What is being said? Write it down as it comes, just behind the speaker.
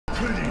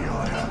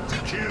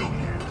kill you.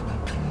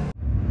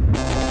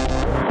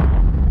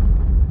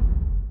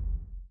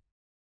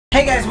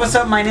 Hey guys, what's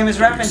up? My name is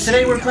Raph and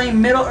today we're playing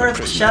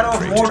Middle-earth: Shadow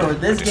of Mordor.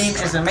 This game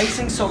is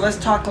amazing, so let's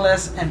talk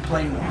less and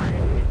play more.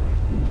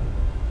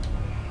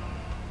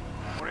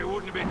 Or he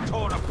wouldn't have been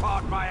torn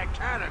apart by a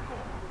canicle.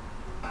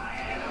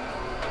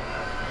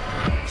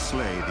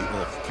 Slay the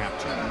Orc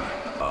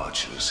captain.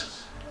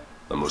 Archers.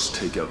 I must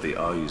take out the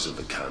eyes of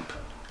the camp.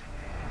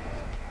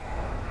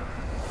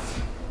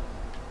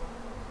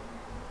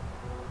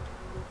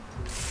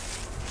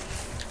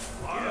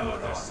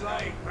 The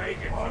slave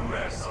begging for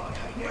mercy,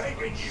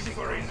 begging you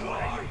for his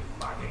life.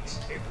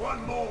 If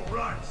one more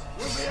runs,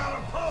 we'll be out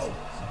of pole.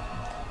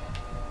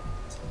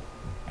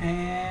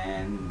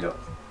 And go.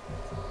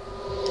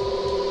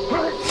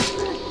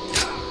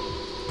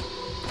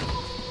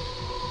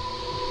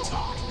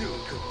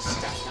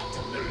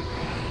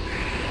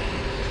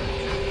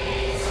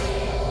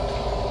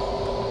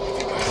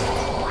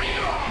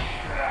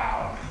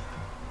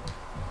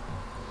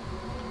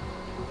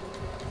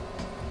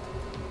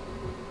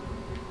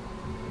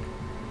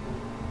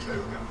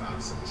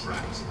 Some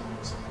traps,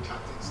 so the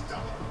captain's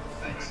double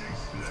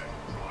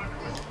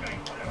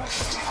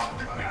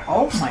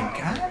Oh my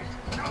god!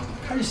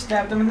 I just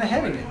stabbed him in the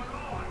head again.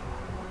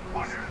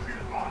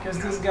 Because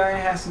this guy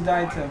has to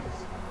die too.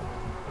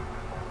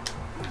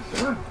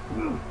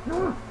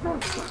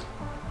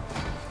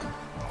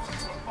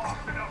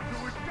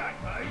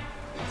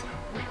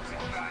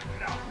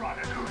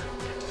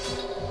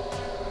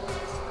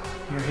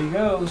 Here he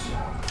goes.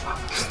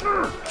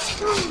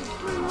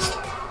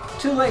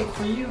 Too late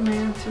for you,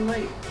 man. Too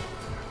late.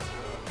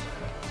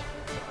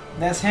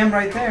 That's him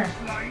right there.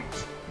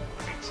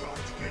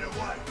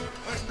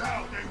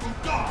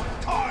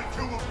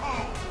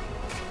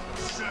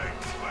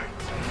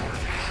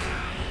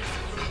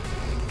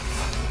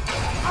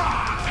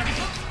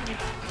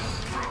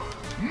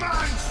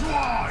 Man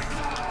swine!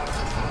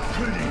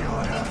 Pity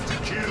I have to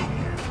kill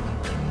you.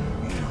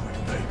 You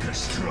would make a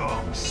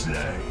strong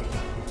slave.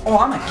 Oh,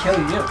 I'm gonna kill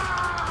you.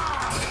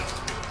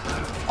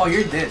 Oh,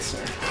 you're dead,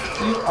 sir.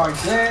 You are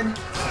dead.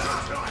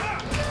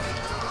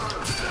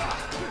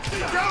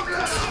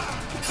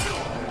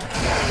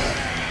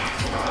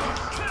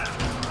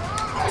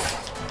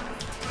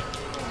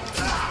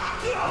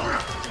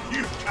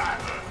 You can't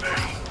hurt me.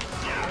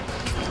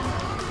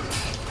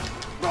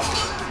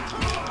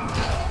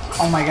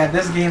 Oh my god,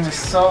 this game is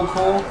so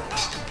cool.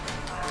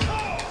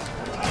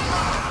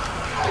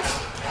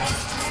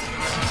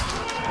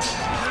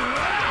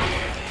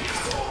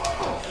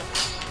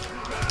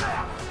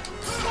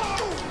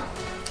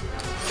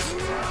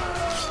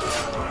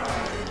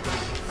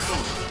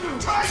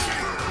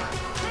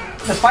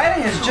 The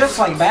fighting is just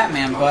like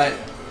Batman, but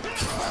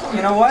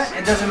you know what?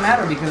 It doesn't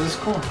matter because it's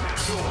cool.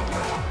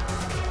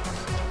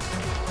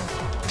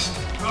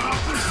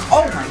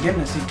 Oh my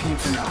goodness, he came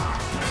from that.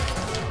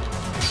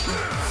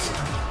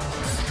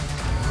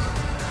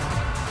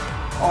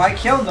 Oh, I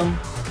killed him.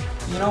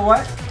 You know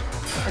what?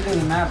 It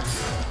doesn't matter.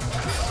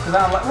 Cause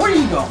I don't like. Where are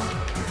you going?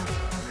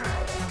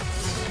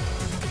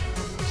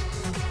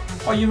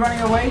 Oh, you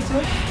running away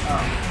too?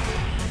 Oh.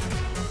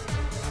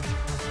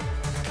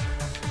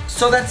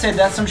 So that's it,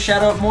 that's some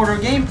Shadow of Mordor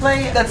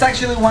gameplay. That's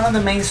actually one of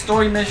the main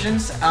story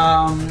missions.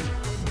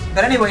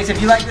 But anyways,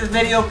 if you like this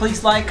video,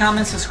 please like,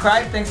 comment,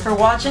 subscribe. Thanks for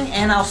watching,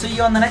 and I'll see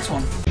you on the next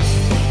one.